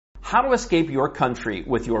How to escape your country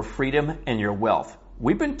with your freedom and your wealth.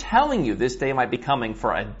 We've been telling you this day might be coming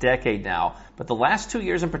for a decade now, but the last 2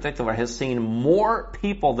 years in particular has seen more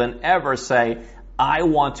people than ever say, I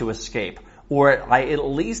want to escape, or I at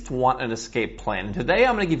least want an escape plan. And today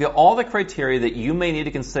I'm going to give you all the criteria that you may need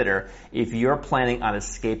to consider if you're planning on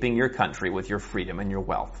escaping your country with your freedom and your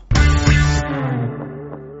wealth.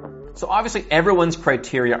 So obviously everyone's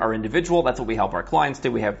criteria are individual. That's what we help our clients do.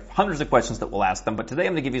 We have hundreds of questions that we'll ask them, but today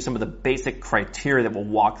I'm going to give you some of the basic criteria that we'll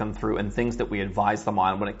walk them through and things that we advise them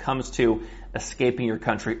on when it comes to escaping your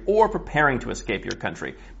country or preparing to escape your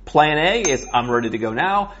country. Plan A is I'm ready to go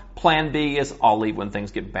now. Plan B is I'll leave when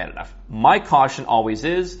things get bad enough. My caution always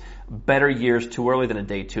is better years too early than a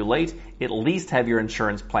day too late. At least have your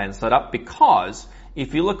insurance plan set up, because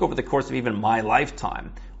if you look over the course of even my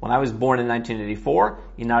lifetime, when I was born in 1984,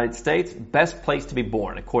 United States, best place to be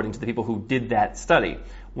born, according to the people who did that study.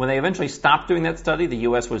 When they eventually stopped doing that study, the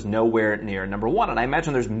U.S. was nowhere near number one. And I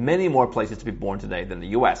imagine there's many more places to be born today than the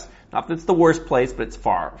U.S. Not that it's the worst place, but it's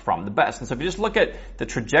far from the best. And so if you just look at the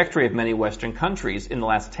trajectory of many Western countries in the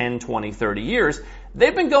last 10, 20, 30 years,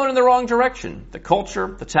 they've been going in the wrong direction. The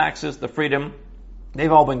culture, the taxes, the freedom,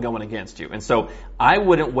 they've all been going against you. And so I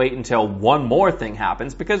wouldn't wait until one more thing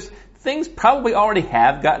happens, because things probably already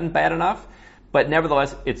have gotten bad enough, but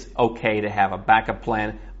nevertheless, it's okay to have a backup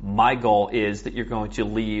plan. My goal is that you're going to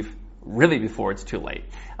leave really before it's too late.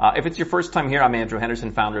 If it's your first time here, I'm Andrew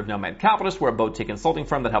Henderson, founder of Nomad Capitalist. We're a boutique consulting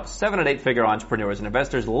firm that helps 7- and 8-figure entrepreneurs and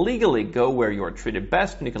investors legally go where you're treated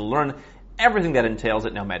best, and you can learn everything that entails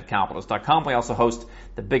at nomadcapitalist.com. We also host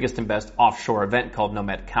the biggest and best offshore event called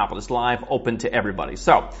Nomad Capitalist Live, open to everybody.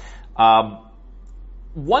 So,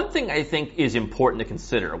 one thing I think is important to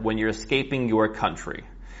consider when you're escaping your country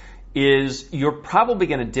is you're probably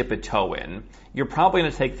going to dip a toe in. You're probably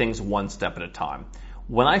going to take things one step at a time.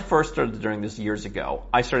 When I first started doing this years ago,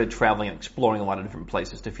 I started traveling and exploring a lot of different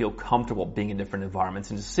places to feel comfortable being in different environments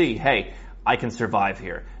and to see, hey, I can survive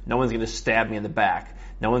here. No one's going to stab me in the back.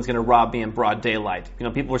 No one's going to rob me in broad daylight. You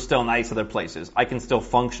know, people are still nice other places. I can still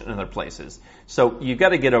function in other places. So you've got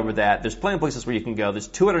to get over that. There's plenty of places where you can go. There's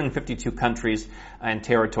 252 countries and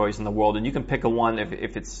territories in the world, and you can pick a one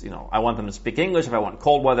if it's, I want them to speak English, if I want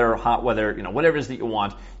cold weather or hot weather, whatever it is that you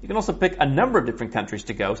want. You can also pick a number of different countries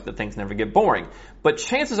to go so that things never get boring. But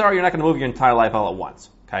chances are you're not going to move your entire life all at once,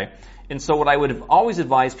 okay? And so what I would have always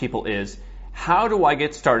advised people is, how do I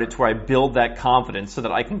get started to where I build that confidence so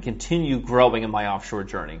that I can continue growing in my offshore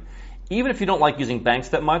journey? Even if you don't like using banks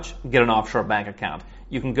that much, get an offshore bank account.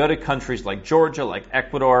 You can go to countries like Georgia, like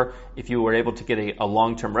Ecuador, if you were able to get a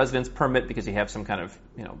long-term residence permit because you have some kind of,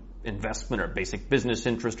 investment or basic business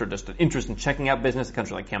interest or just an interest in checking out business. A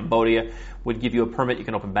country like Cambodia would give you a permit. You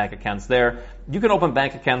can open bank accounts there. You can open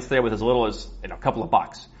bank accounts there with as little as, a couple of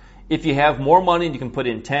bucks. If you have more money, you can put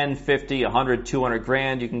in 10, 50, 100, 200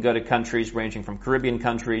 grand. You can go to countries ranging from Caribbean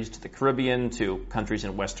countries to the Caribbean to countries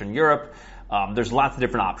in Western Europe. There's lots of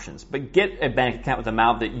different options. But get a bank account with an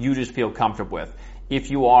amount that you just feel comfortable with.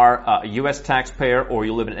 If you are a U.S. taxpayer or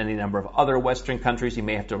you live in any number of other Western countries, you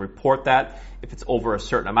may have to report that if it's over a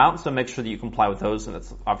certain amount. So make sure that you comply with those, and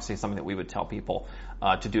that's obviously something that we would tell people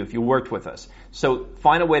to do if you worked with us. So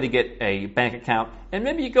find a way to get a bank account, and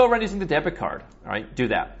maybe you go around using the debit card. All right, do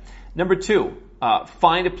that. Number two,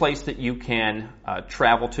 find a place that you can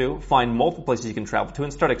travel to. Find multiple places you can travel to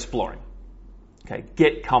and start exploring. Okay,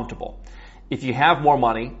 get comfortable. If you have more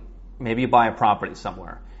money, maybe you buy a property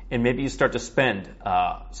somewhere. And maybe you start to spend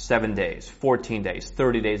 7 days, 14 days,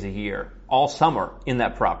 30 days a year, all summer in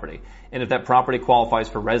that property. And if that property qualifies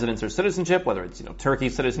for residence or citizenship, whether it's Turkey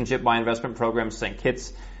citizenship by investment program, St.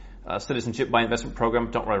 Kitts citizenship by investment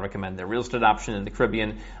program, don't really recommend their real estate option in the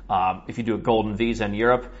Caribbean. If you do a golden visa in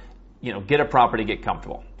Europe, get a property, get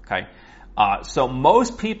comfortable. Okay, so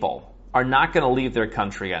most people are not going to leave their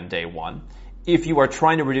country on day one. If you are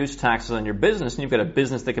trying to reduce taxes on your business and you've got a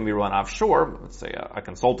business that can be run offshore, let's say a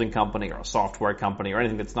consulting company or a software company or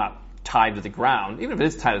anything that's not tied to the ground, even if it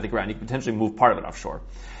is tied to the ground, you can potentially move part of it offshore.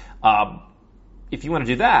 If you want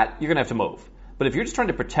to do that, you're going to have to move. But if you're just trying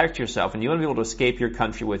to protect yourself and you want to be able to escape your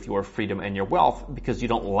country with your freedom and your wealth because you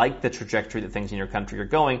don't like the trajectory that things in your country are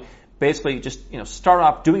going, basically just start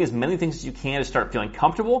off doing as many things as you can to start feeling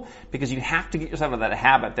comfortable, because you have to get yourself out of that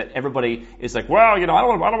habit that everybody is like, well, I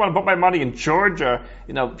don't want to put my money in Georgia.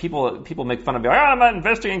 People make fun of me. Oh, I'm not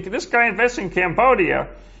investing in this guy invests in Cambodia.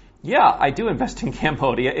 Yeah, I do invest in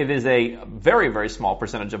Cambodia. It is a very, very small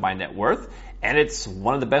percentage of my net worth, and it's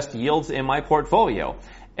one of the best yields in my portfolio.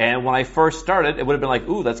 And when I first started, it would have been like,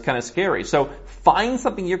 ooh, that's kind of scary. So find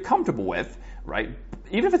something you're comfortable with, right?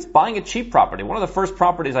 Even if it's buying a cheap property. One of the first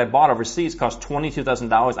properties I bought overseas cost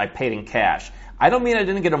 $22,000. I paid in cash. I don't mean I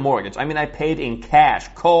didn't get a mortgage. I mean I paid in cash,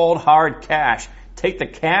 cold, hard cash. Take the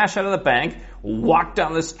cash out of the bank, walk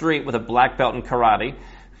down the street with a black belt in karate.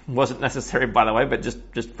 Wasn't necessary, by the way, but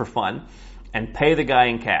just for fun. And pay the guy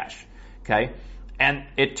in cash. Okay? And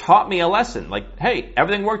it taught me a lesson. Like, hey,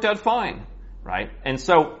 everything worked out fine. Right? And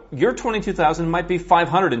so your $22,000 might be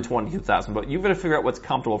 $522,000, but you've got to figure out what's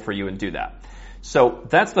comfortable for you and do that. So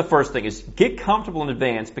that's the first thing, is get comfortable in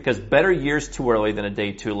advance, because better years too early than a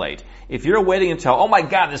day too late. If you're waiting until, oh my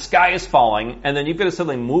God, the sky is falling, and then you've got to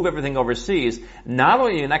suddenly move everything overseas, not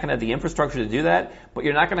only are you not going to have the infrastructure to do that, but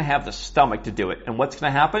you're not going to have the stomach to do it. And what's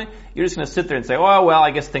going to happen? You're just going to sit there and say, oh, well,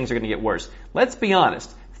 I guess things are going to get worse. Let's be honest.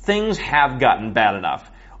 Things have gotten bad enough.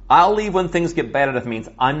 I'll leave when things get bad enough means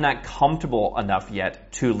I'm not comfortable enough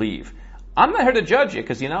yet to leave. I'm not here to judge you,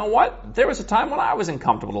 because you know what? There was a time when I was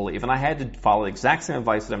uncomfortable to leave, and I had to follow the exact same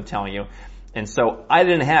advice that I'm telling you. And so I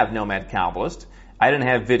didn't have Nomad Capitalist. I didn't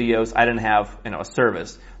have videos. I didn't have a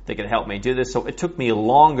service that could help me do this. So it took me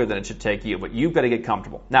longer than it should take you, but you've got to get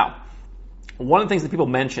comfortable. Now, one of the things that people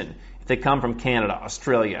mention if they come from Canada,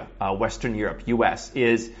 Australia, Western Europe, US,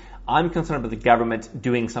 is I'm concerned about the government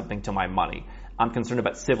doing something to my money. I'm concerned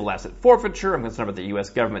about civil asset forfeiture. I'm concerned about the U.S.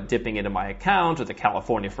 government dipping into my account, or the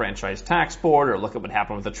California Franchise Tax Board, or look at what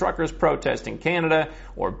happened with the truckers' protest in Canada,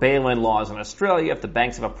 or bail-in laws in Australia if the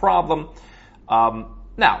banks have a problem.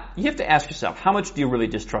 Now, you have to ask yourself, how much do you really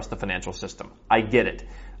distrust the financial system? I get it.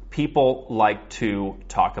 People like to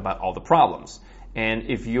talk about all the problems. And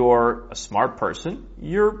if you're a smart person,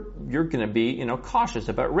 you're going to be, cautious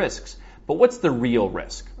about risks. But what's the real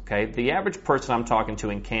risk? Okay, the average person I'm talking to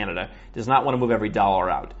in Canada does not want to move every dollar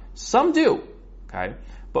out. Some do, okay,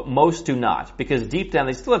 but most do not, because deep down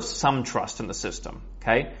they still have some trust in the system,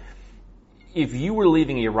 okay? If you were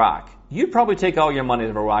leaving Iraq, you'd probably take all your money to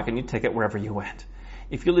Iraq and you'd take it wherever you went.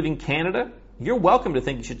 If you're leaving Canada, you're welcome to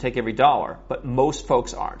think you should take every dollar, but most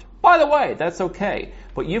folks aren't. By the way, that's okay,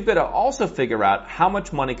 but you've got to also figure out how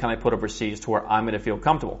much money can I put overseas to where I'm going to feel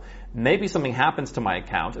comfortable. Maybe something happens to my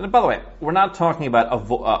account, and by the way, we're not talking about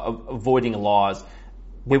avoiding laws.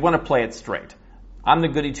 We want to play it straight. I'm the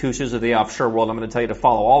goody two-shoes of the offshore world. I'm going to tell you to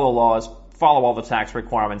follow all the laws, follow all the tax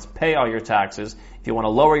requirements, pay all your taxes. If you want to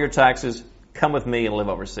lower your taxes, come with me and live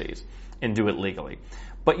overseas and do it legally.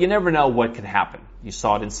 But you never know what could happen. You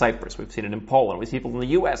saw it in Cyprus. We've seen it in Poland. We see people in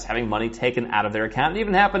the U.S. having money taken out of their account. It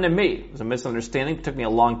even happened to me. It was a misunderstanding. It took me a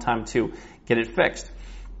long time to get it fixed.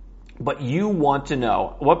 But you want to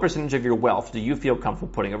know, what percentage of your wealth do you feel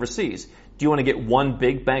comfortable putting overseas? Do you want to get one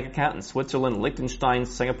big bank account in Switzerland, Liechtenstein,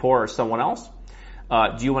 Singapore, or someone else?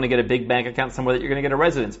 Do you want to get a big bank account somewhere that you're going to get a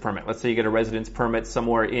residence permit? Let's say you get a residence permit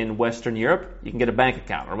somewhere in Western Europe, you can get a bank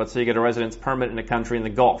account. Or let's say you get a residence permit in a country in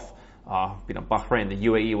the Gulf. Bahrain, the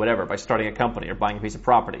UAE, whatever, by starting a company or buying a piece of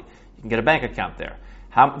property. You can get a bank account there.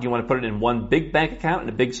 How do you want to put it in one big bank account in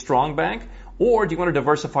a big strong bank? Or do you want to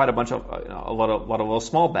diversify a bunch of, a lot of little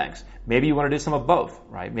small banks? Maybe you want to do some of both,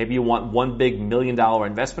 right? Maybe you want one big $1 million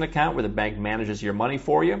investment account where the bank manages your money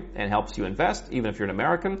for you and helps you invest, even if you're an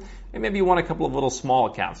American. And maybe you want a couple of little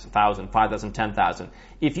small accounts, 1,000, 5,000, 10,000.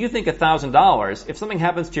 If you think $1,000, if something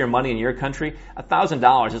happens to your money in your country,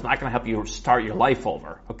 $1,000 is not going to help you start your life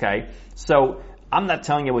over, okay? So I'm not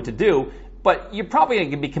telling you what to do, but you're probably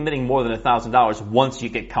going to be committing more than $1,000 once you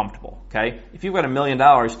get comfortable, okay? If you've got $1 million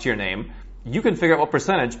to your name, you can figure out what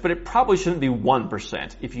percentage, but it probably shouldn't be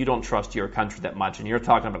 1% if you don't trust your country that much and you're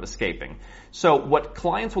talking about escaping. So what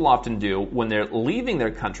clients will often do when they're leaving their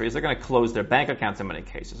country is they're going to close their bank accounts in many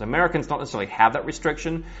cases. Americans don't necessarily have that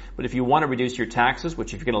restriction, but if you want to reduce your taxes,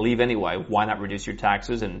 which if you're going to leave anyway, why not reduce your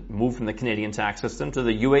taxes and move from the Canadian tax system to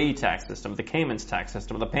the UAE tax system, the Caymans tax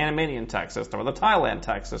system, or the Panamanian tax system, or the Thailand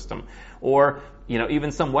tax system, or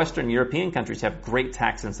even some Western European countries have great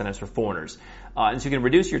tax incentives for foreigners. And so you can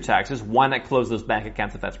reduce your taxes. Why not close those bank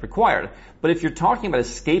accounts if that's required? But if you're talking about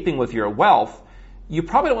escaping with your wealth, you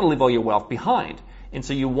probably don't want to leave all your wealth behind. And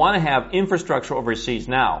so you want to have infrastructure overseas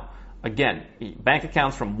now. Again, bank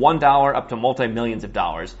accounts from $1 up to multi-millions of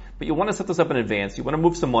dollars. But you want to set those up in advance. You want to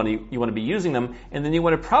move some money. You want to be using them. And then you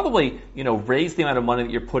want to probably, raise the amount of money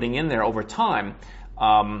that you're putting in there over time,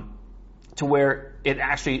 to where it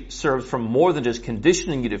actually serves from more than just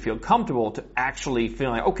conditioning you to feel comfortable to actually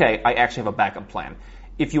feeling like, okay, I actually have a backup plan.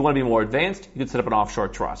 If you want to be more advanced, you can set up an offshore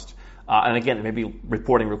trust. And again, maybe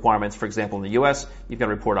reporting requirements, for example, in the U.S., you've got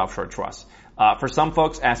to report offshore trusts. For some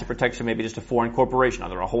folks, asset protection may be just a foreign corporation,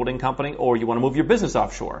 either a holding company or you want to move your business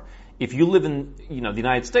offshore. If you live in, the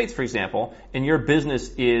United States, for example, and your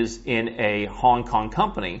business is in a Hong Kong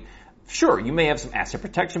company, Sure, you may have some asset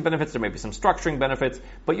protection benefits, there may be some structuring benefits,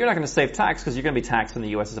 but you're not going to save tax because you're going to be taxed in the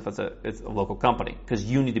U.S. as if it's a local company because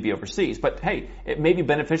you need to be overseas. But hey, it may be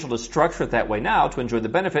beneficial to structure it that way now to enjoy the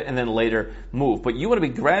benefit and then later move. But you want to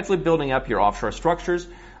be gradually building up your offshore structures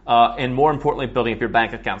and more importantly, building up your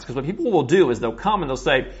bank accounts. Because what people will do is they'll come and they'll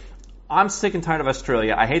say, I'm sick and tired of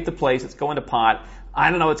Australia. I hate the place. It's going to pot. I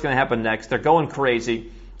don't know what's going to happen next. They're going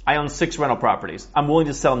crazy. I own 6 rental properties. I'm willing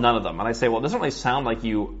to sell none of them. And I say, well, it doesn't really sound like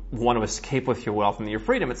you want to escape with your wealth and your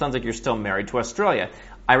freedom. It sounds like you're still married to Australia.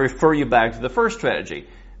 I refer you back to the first strategy.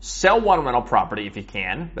 Sell one rental property if you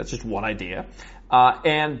can. That's just one idea.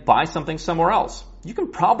 And buy something somewhere else. You can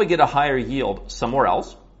probably get a higher yield somewhere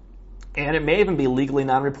else. And it may even be legally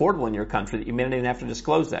non-reportable in your country that you may not even have to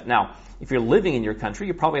disclose that. Now, if you're living in your country,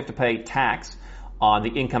 you probably have to pay tax on the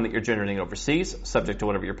income that you're generating overseas, subject to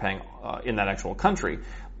whatever you're paying in that actual country.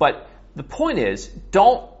 But the point is,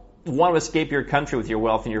 don't want to escape your country with your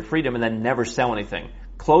wealth and your freedom and then never sell anything.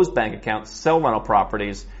 Close bank accounts, sell rental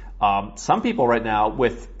properties. Some people right now,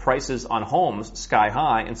 with prices on homes sky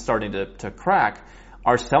high and starting to crack,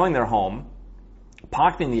 are selling their home,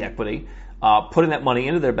 pocketing the equity, putting that money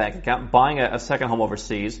into their bank account, buying a second home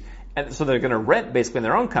overseas. And so they're going to rent basically in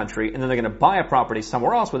their own country, and then they're going to buy a property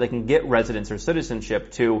somewhere else where they can get residence or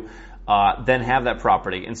citizenship to then have that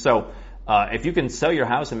property. And so if you can sell your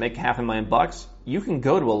house and make $500,000, you can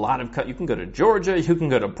go to you can go to Georgia, you can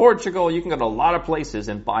go to Portugal, you can go to a lot of places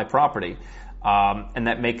and buy property. And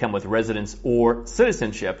that may come with residence or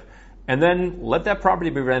citizenship. And then let that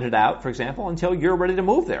property be rented out, for example, until you're ready to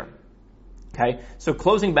move there. Okay, so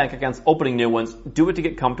closing bank accounts, opening new ones, do it to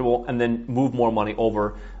get comfortable, and then move more money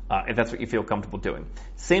over if that's what you feel comfortable doing.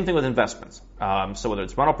 Same thing with investments. So whether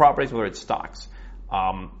it's rental properties, whether it's stocks.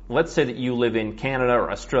 Let's say that you live in Canada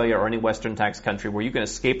or Australia or any Western tax country where you can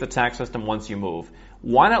escape the tax system once you move.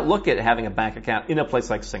 Why not look at having a bank account in a place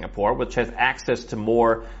like Singapore, which has access to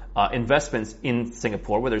more investments in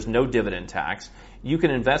Singapore where there's no dividend tax? You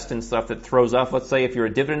can invest in stuff that throws off. Let's say if you're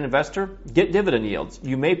a dividend investor, get dividend yields.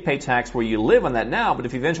 You may pay tax where you live on that now, but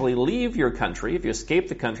if you eventually leave your country, if you escape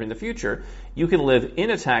the country in the future, you can live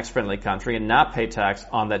in a tax-friendly country and not pay tax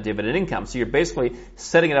on that dividend income. So you're basically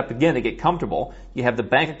setting it up again to get comfortable. You have the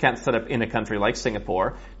bank account set up in a country like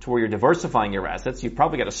Singapore to where you're diversifying your assets. You've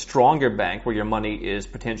probably got a stronger bank where your money is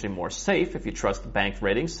potentially more safe if you trust bank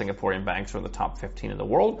ratings. Singaporean banks are in the top 15 in the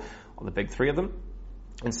world, on the big 3 of them.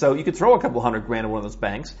 And so you could throw a couple $100,000 in one of those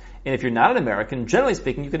banks, and if you're not an American, generally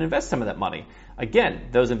speaking, you can invest some of that money. Again,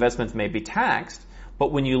 those investments may be taxed,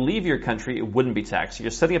 but when you leave your country, it wouldn't be taxed.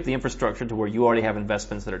 You're setting up the infrastructure to where you already have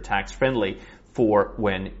investments that are tax-friendly for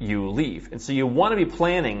when you leave. And so you want to be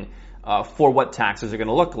planning for what taxes are going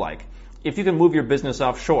to look like. If you can move your business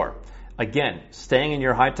offshore, again, staying in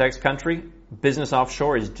your high-tax country, business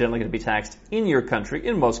offshore is generally going to be taxed in your country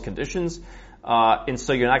in most conditions. And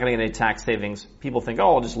so you're not going to get any tax savings. People think,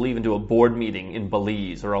 oh, I'll just leave and do a board meeting in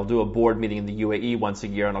Belize, or I'll do a board meeting in the UAE once a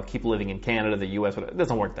year, and I'll keep living in Canada, the US. It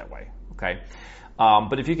doesn't work that way, okay?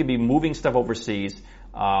 But if you can be moving stuff overseas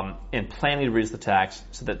and planning to reduce the tax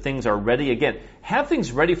so that things are ready, again, have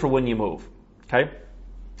things ready for when you move, okay?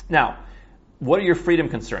 Now, what are your freedom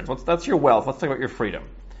concerns? That's your wealth. Let's talk about your freedom.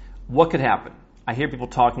 What could happen? I hear people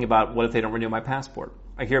talking about, what if they don't renew my passport?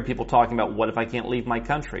 I hear people talking about, what if I can't leave my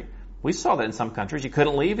country? We saw that in some countries. You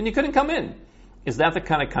couldn't leave and you couldn't come in. Is that the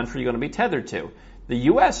kind of country you're going to be tethered to? The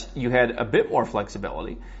U.S., you had a bit more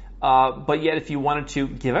flexibility, but yet if you wanted to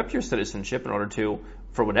give up your citizenship in order to,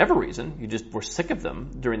 for whatever reason, you just were sick of them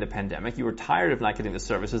during the pandemic, you were tired of not getting the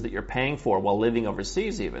services that you're paying for while living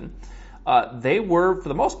overseas even, they were, for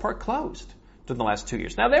the most part, closed during the last 2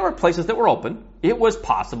 years. Now, there were places that were open. It was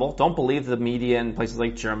possible. Don't believe the media in places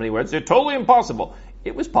like Germany where it's totally impossible.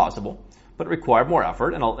 It was possible, but it required more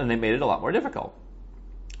effort, and they made it a lot more difficult.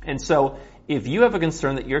 And so if you have a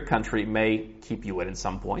concern that your country may keep you in at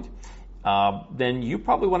some point, then you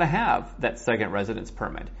probably want to have that second residence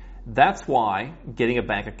permit. That's why getting a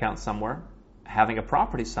bank account somewhere, having a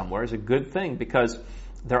property somewhere is a good thing, because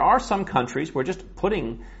there are some countries where just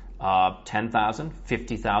putting $10,000, $50,000,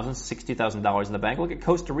 $60,000 in the bank. Look at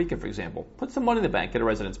Costa Rica, for example. Put some money in the bank, get a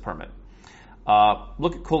residence permit.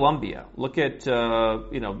 Look at Colombia. Look at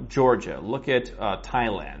Georgia. Look at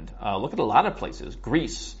Thailand. Look at a lot of places.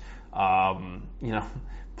 Greece.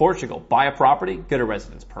 Portugal. Buy a property, get a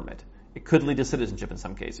residence permit. It could lead to citizenship in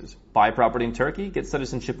some cases. Buy a property in Turkey, get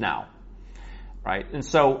citizenship now. Right? And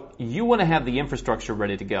so you want to have the infrastructure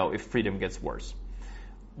ready to go if freedom gets worse.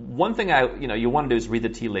 One thing you want to do is read the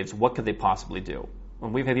tea leaves. What could they possibly do?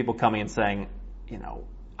 When we've had people coming and saying,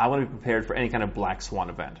 I want to be prepared for any kind of black swan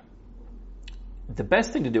event. The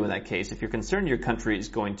best thing to do in that case, if you're concerned your country is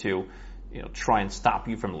going to try and stop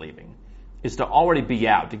you from leaving is to already be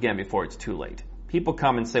out, again, before it's too late. People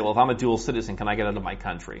come and say, well, if I'm a dual citizen, can I get out of my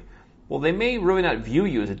country? Well, they may really not view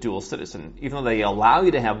you as a dual citizen. Even though they allow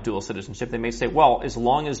you to have dual citizenship, they may say, well, as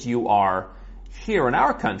long as you are here in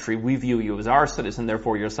our country, we view you as our citizen,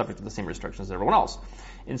 therefore you're subject to the same restrictions as everyone else.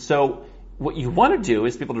 And so what you want to do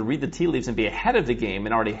is be able to read the tea leaves and be ahead of the game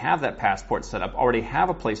and already have that passport set up, already have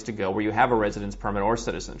a place to go where you have a residence permit or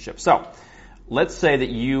citizenship. So let's say that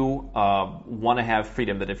you want to have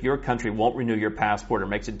freedom, that if your country won't renew your passport or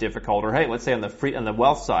makes it difficult, or hey, let's say on the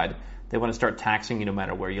wealth side, they want to start taxing you no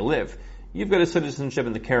matter where you live. You've got a citizenship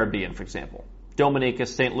in the Caribbean, for example. Dominica,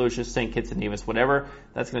 St. Lucia, St. Kitts and Nevis, whatever.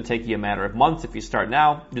 That's going to take you a matter of months. If you start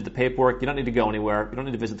now, do the paperwork. You don't need to go anywhere. You don't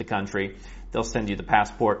need to visit the country. They'll send you the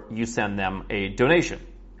passport. You send them a donation.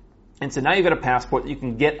 And so now you've got a passport that you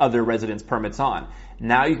can get other residence permits on.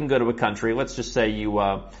 Now you can go to a country. Let's just say you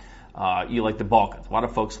like the Balkans. A lot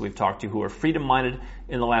of folks we've talked to who are freedom-minded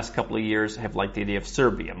in the last couple of years have liked the idea of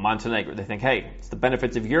Serbia, Montenegro. They think, hey, it's the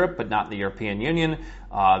benefits of Europe, but not the European Union.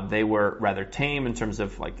 They were rather tame in terms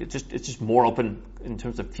of it's just more open in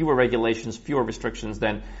terms of fewer regulations, fewer restrictions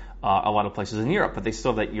than a lot of places in Europe, but they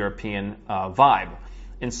still have that European vibe.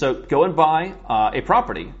 And so go and buy a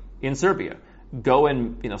property in Serbia. Go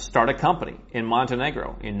and start a company in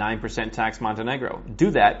Montenegro, in 9% tax Montenegro.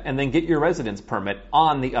 Do that and then get your residence permit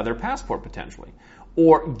on the other passport potentially.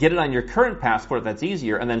 Or get it on your current passport if that's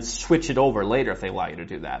easier and then switch it over later if they allow you to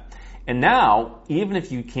do that. And now, even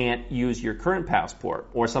if you can't use your current passport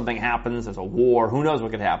or something happens, there's a war, who knows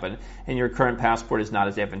what could happen, and your current passport is not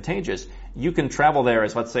as advantageous, you can travel there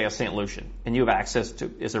as, let's say, a St. Lucian, and you have access to,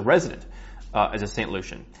 as a resident, as a St.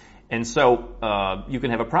 Lucian. And so you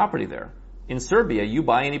can have a property there. In Serbia, you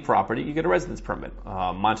buy any property, you get a residence permit.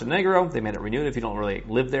 Montenegro, they made it renewed if you don't really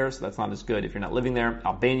live there, so that's not as good if you're not living there.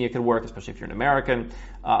 Albania could work, especially if you're an American.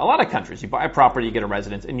 A lot of countries, you buy a property, you get a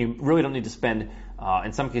residence, and you really don't need to spend,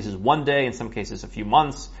 in some cases, one day, in some cases, a few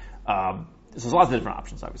months. So there's lots of different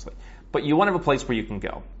options, obviously. But you want to have a place where you can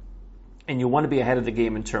go. And you want to be ahead of the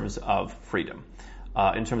game in terms of freedom,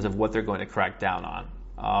 in terms of what they're going to crack down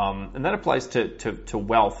on. And that applies to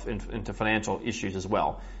wealth and to financial issues as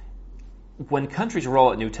well. When countries roll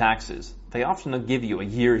out new taxes, they often give you a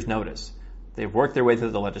year's notice. They've worked their way through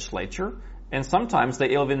the legislature, and sometimes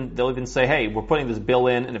they'll even say, hey, we're putting this bill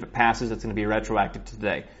in, and if it passes, it's going to be retroactive to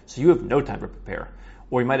today. So you have no time to prepare.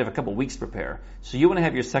 Or you might have a couple weeks to prepare. So you want to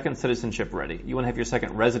have your second citizenship ready. You want to have your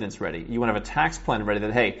second residence ready. You want to have a tax plan ready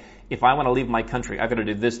that, hey, if I want to leave my country, I've got to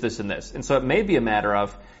do this, this, and this. And so it may be a matter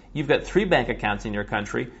of you've got 3 bank accounts in your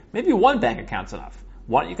country. Maybe 1 bank account's enough.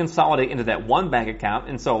 Why don't you consolidate into that 1 bank account?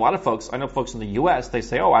 And so a lot of folks, I know folks in the U.S., they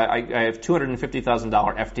say, oh, I have $250,000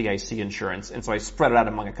 FDIC insurance, and so I spread it out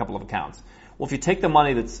among a couple of accounts. Well, if you take the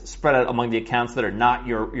money that's spread out among the accounts that are not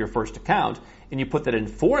your first account, and you put that in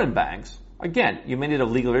foreign banks, again, you may need to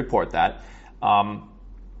legally report that. But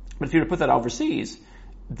if you were to put that overseas,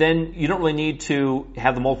 then you don't really need to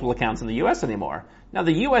have the multiple accounts in the U.S. anymore. Now,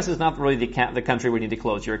 the U.S. is not really the country where you need to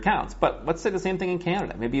close your accounts. But let's say the same thing in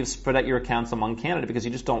Canada. Maybe you've spread out your accounts among Canada because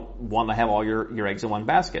you just don't want to have all your eggs in one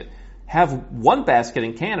basket. Have 1 basket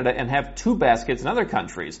in Canada and have 2 baskets in other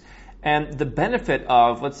countries. And the benefit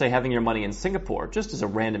of, let's say, having your money in Singapore, just as a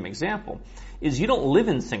random example, is you don't live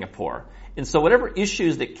in Singapore. And so whatever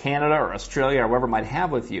issues that Canada or Australia or whoever might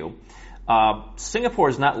have with you, Singapore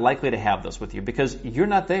is not likely to have those with you because you're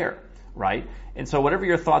not there. Right? And so whatever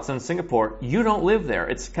your thoughts on Singapore, you don't live there.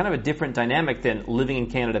 It's kind of a different dynamic than living in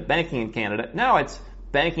Canada, banking in Canada. Now it's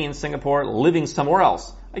banking in Singapore, living somewhere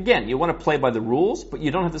else. Again, you want to play by the rules, but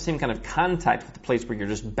you don't have the same kind of contact with the place where you're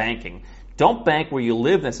just banking. Don't bank where you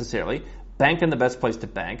live necessarily. Bank in the best place to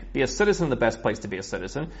bank. Be a citizen in the best place to be a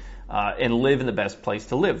citizen. And live in the best place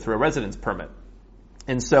to live through a residence permit.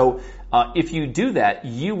 And so if you do that,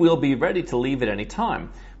 you will be ready to leave at any time.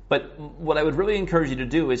 But what I would really encourage you to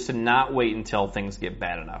do is to not wait until things get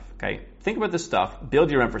bad enough, okay? Think about this stuff.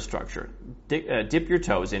 Build your infrastructure. Dip your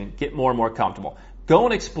toes in. Get more and more comfortable. Go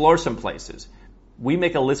and explore some places. We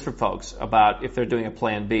make a list for folks about if they're doing a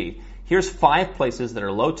plan B. Here's 5 places that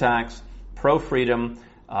are low tax, pro-freedom,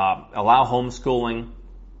 allow homeschooling,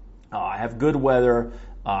 have good weather,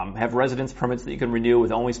 have residence permits that you can renew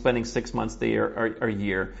with only spending 6 months a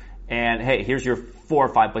year. And, hey, here's your 4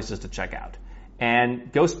 or 5 places to check out.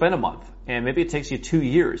 And go spend a month. And maybe it takes you 2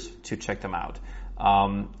 years to check them out.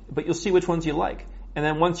 But you'll see which ones you like. And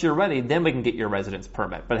then once you're ready, then we can get your residence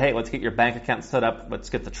permit. But hey, let's get your bank account set up. Let's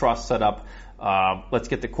get the trust set up. Let's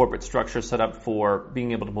get the corporate structure set up for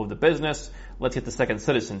being able to move the business. Let's get the second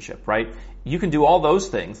citizenship, right? You can do all those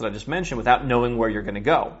things that I just mentioned without knowing where you're going to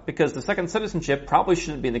go. Because the second citizenship probably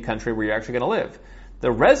shouldn't be in the country where you're actually going to live.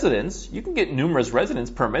 The residence, you can get numerous residence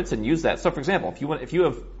permits and use that. So, for example, if you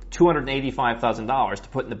have $285,000 to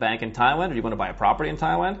put in the bank in Thailand, or you want to buy a property in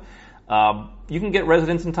Thailand, you can get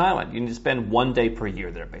residence in Thailand. You need to spend 1 day per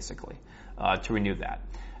year there, basically, to renew that.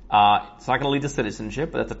 It's not going to lead to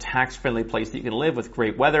citizenship, but that's a tax-friendly place that you can live with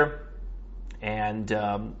great weather. And,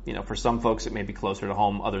 for some folks, it may be closer to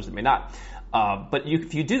home, others it may not. But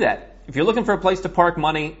if you do that, if you're looking for a place to park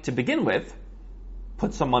money to begin with,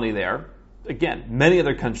 put some money there. Again, many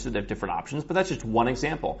other countries that have different options, but that's just one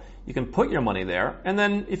example. You can put your money there, and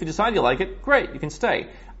then if you decide you like it, great, you can stay.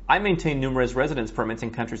 I maintain numerous residence permits in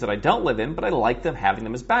countries that I don't live in, but I like them having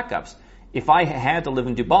them as backups. If I had to live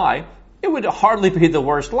in Dubai, it would hardly be the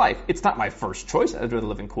worst life. It's not my first choice. I'd rather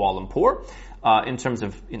live in Kuala Lumpur in terms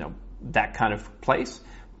of, that kind of place.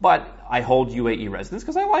 But I hold UAE residence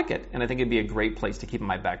because I like it, and I think it'd be a great place to keep in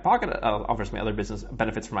my back pocket. It offers me other business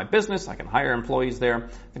benefits for my business. I can hire employees there.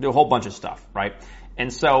 I can do a whole bunch of stuff, right?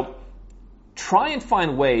 And so try and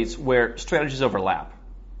find ways where strategies overlap.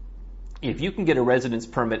 If you can get a residence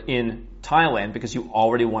permit in Thailand because you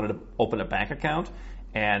already wanted to open a bank account,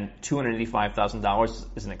 and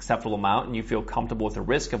 $285,000 is an acceptable amount, and you feel comfortable with the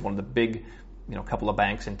risk of one of the big, couple of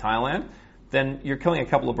banks in Thailand, then you're killing a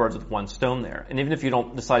couple of birds with one stone there. And even if you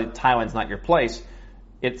don't decide Thailand's not your place,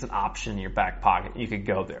 it's an option in your back pocket. You could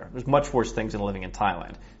go there. There's much worse things than living in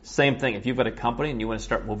Thailand. Same thing, if you've got a company and you want to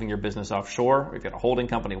start moving your business offshore, or you've got a holding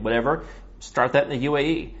company, whatever, start that in the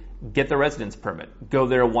UAE. Get the residence permit. Go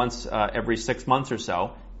there once every 6 months or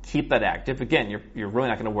so. Keep that active. Again, you're really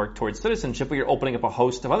not going to work towards citizenship, but you're opening up a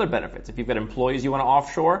host of other benefits. If you've got employees you want to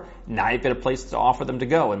offshore, now you've got a place to offer them to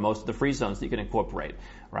go in most of the free zones that you can incorporate,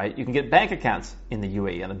 right? You can get bank accounts in the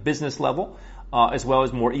UAE on a business level, as well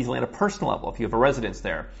as more easily on a personal level if you have a residence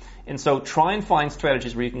there. And so try and find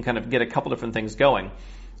strategies where you can kind of get a couple different things going.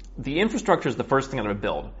 The infrastructure is the first thing I'm going to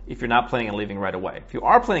build if you're not planning on leaving right away. If you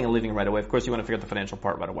are planning on leaving right away, of course you want to figure out the financial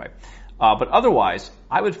part right away. But otherwise,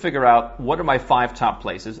 I would figure out what are my 5 top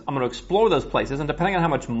places. I'm going to explore those places, and depending on how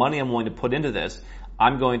much money I'm willing to put into this,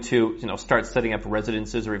 I'm going to start setting up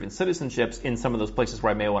residences or even citizenships in some of those places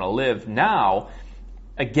where I may want to live. Now,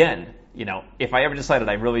 again, if I ever decided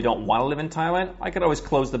I really don't want to live in Thailand, I could always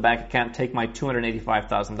close the bank account, take my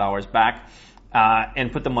 $285,000 back,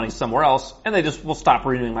 and put the money somewhere else, and they just will stop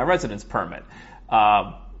renewing my residence permit.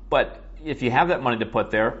 But if you have that money to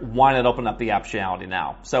put there, why not open up the optionality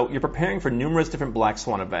now? So you're preparing for numerous different black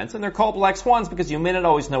swan events, and they're called black swans because you may not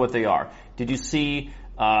always know what they are. Did you see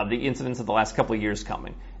the incidents of the last couple of years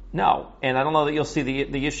coming? No, and I don't know that you'll see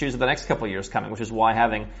the issues of the next couple of years coming, which is why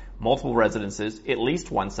having multiple residences, at least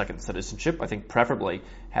 1 second citizenship, I think preferably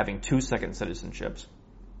having 2 second citizenships,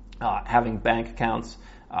 having bank accounts,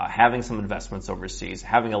 having some investments overseas,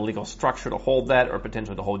 having a legal structure to hold that or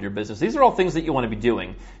potentially to hold your business. These are all things that you want to be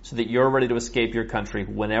doing so that you're ready to escape your country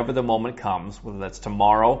whenever the moment comes, whether that's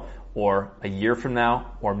tomorrow or a year from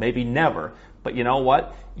now or maybe never. But you know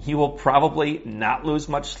what? You will probably not lose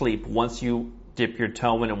much sleep once you dip your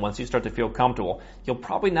toe in and once you start to feel comfortable. You'll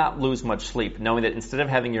probably not lose much sleep knowing that instead of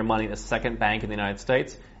having your money in a second bank in the United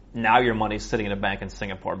States, now your money's sitting in a bank in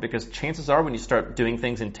Singapore, because chances are when you start doing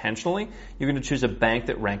things intentionally, you're going to choose a bank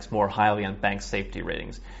that ranks more highly on bank safety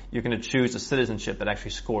ratings. You're going to choose a citizenship that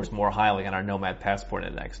actually scores more highly on our Nomad Passport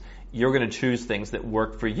Index. You're going to choose things that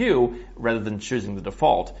work for you rather than choosing the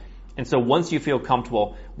default. And so once you feel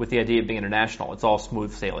comfortable with the idea of being international, it's all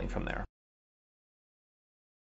smooth sailing from there.